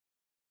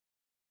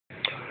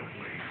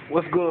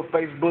What's good,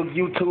 Facebook,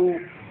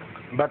 YouTube?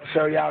 About to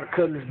show y'all the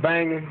Cutlass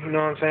banging, you know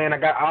what I'm saying?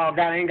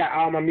 I ain't got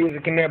all my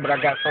music in there, but I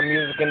got some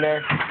music in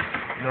there.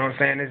 You know what I'm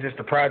saying? It's just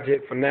a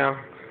project for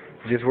now.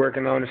 Just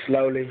working on it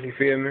slowly, you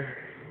feel me?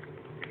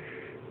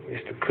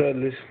 It's the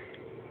Cutlass.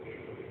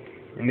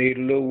 Need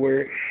a little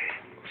work.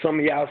 Some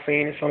of y'all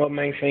seen it, some of them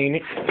ain't seen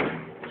it.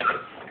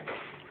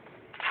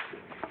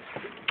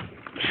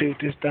 See what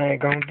this thing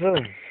gonna do.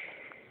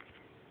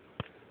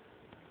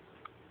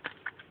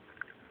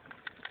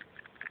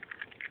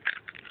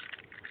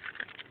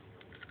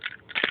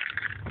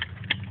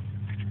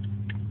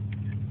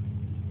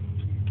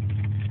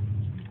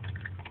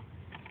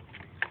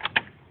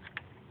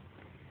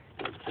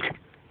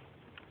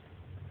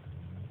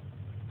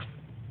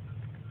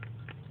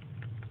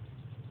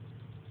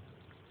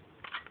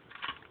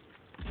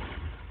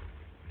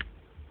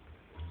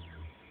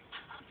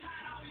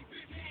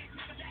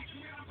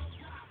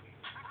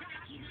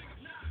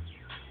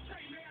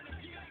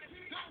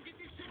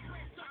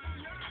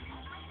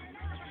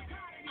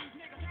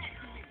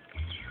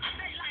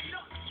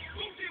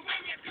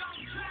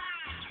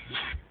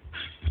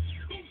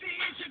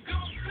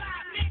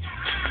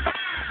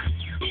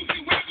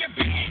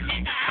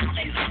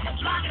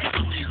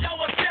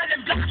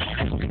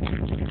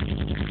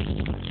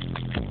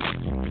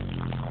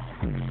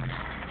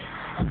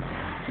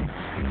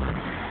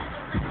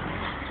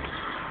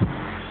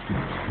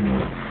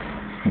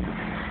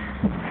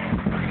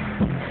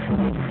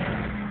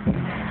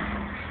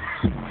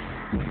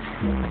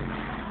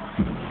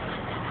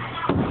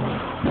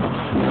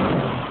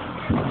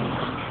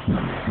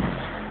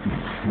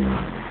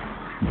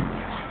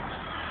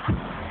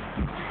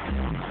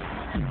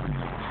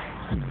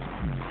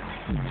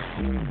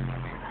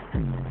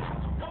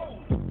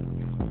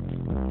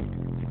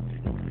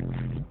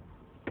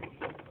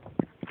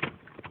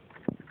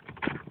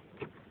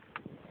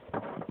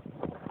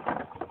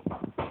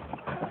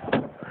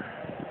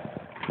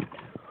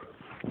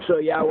 So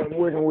y'all what I'm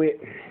working with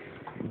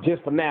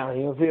just for now,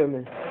 you feel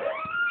me?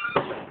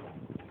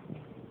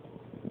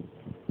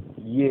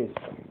 Yes,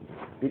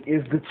 it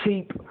is the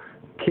cheap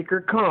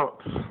Kicker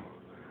Comps,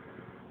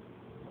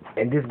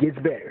 and this gets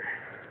better.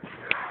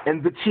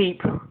 And the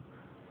cheap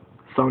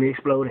Sony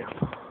Explode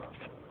amp.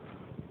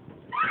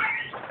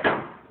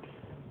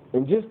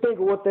 And just think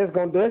of what that's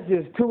gonna do. That's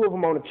just two of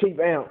them on a cheap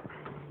amp.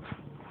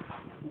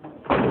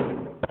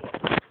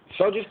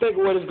 So just think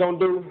of what it's gonna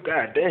do.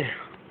 God damn.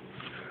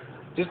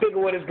 Just think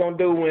of what it's gonna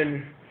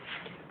do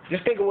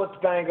just think of what the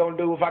thing gonna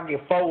do if I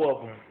get 4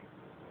 of them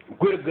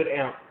with a good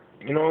amp.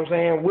 You know what I'm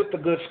saying? With the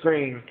good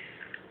screen.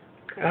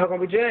 How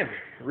gonna be jamming?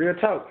 Real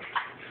talk.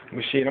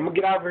 But shit, I'm gonna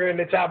get out here and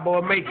let y'all boy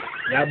make it.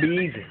 Y'all be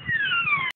easy.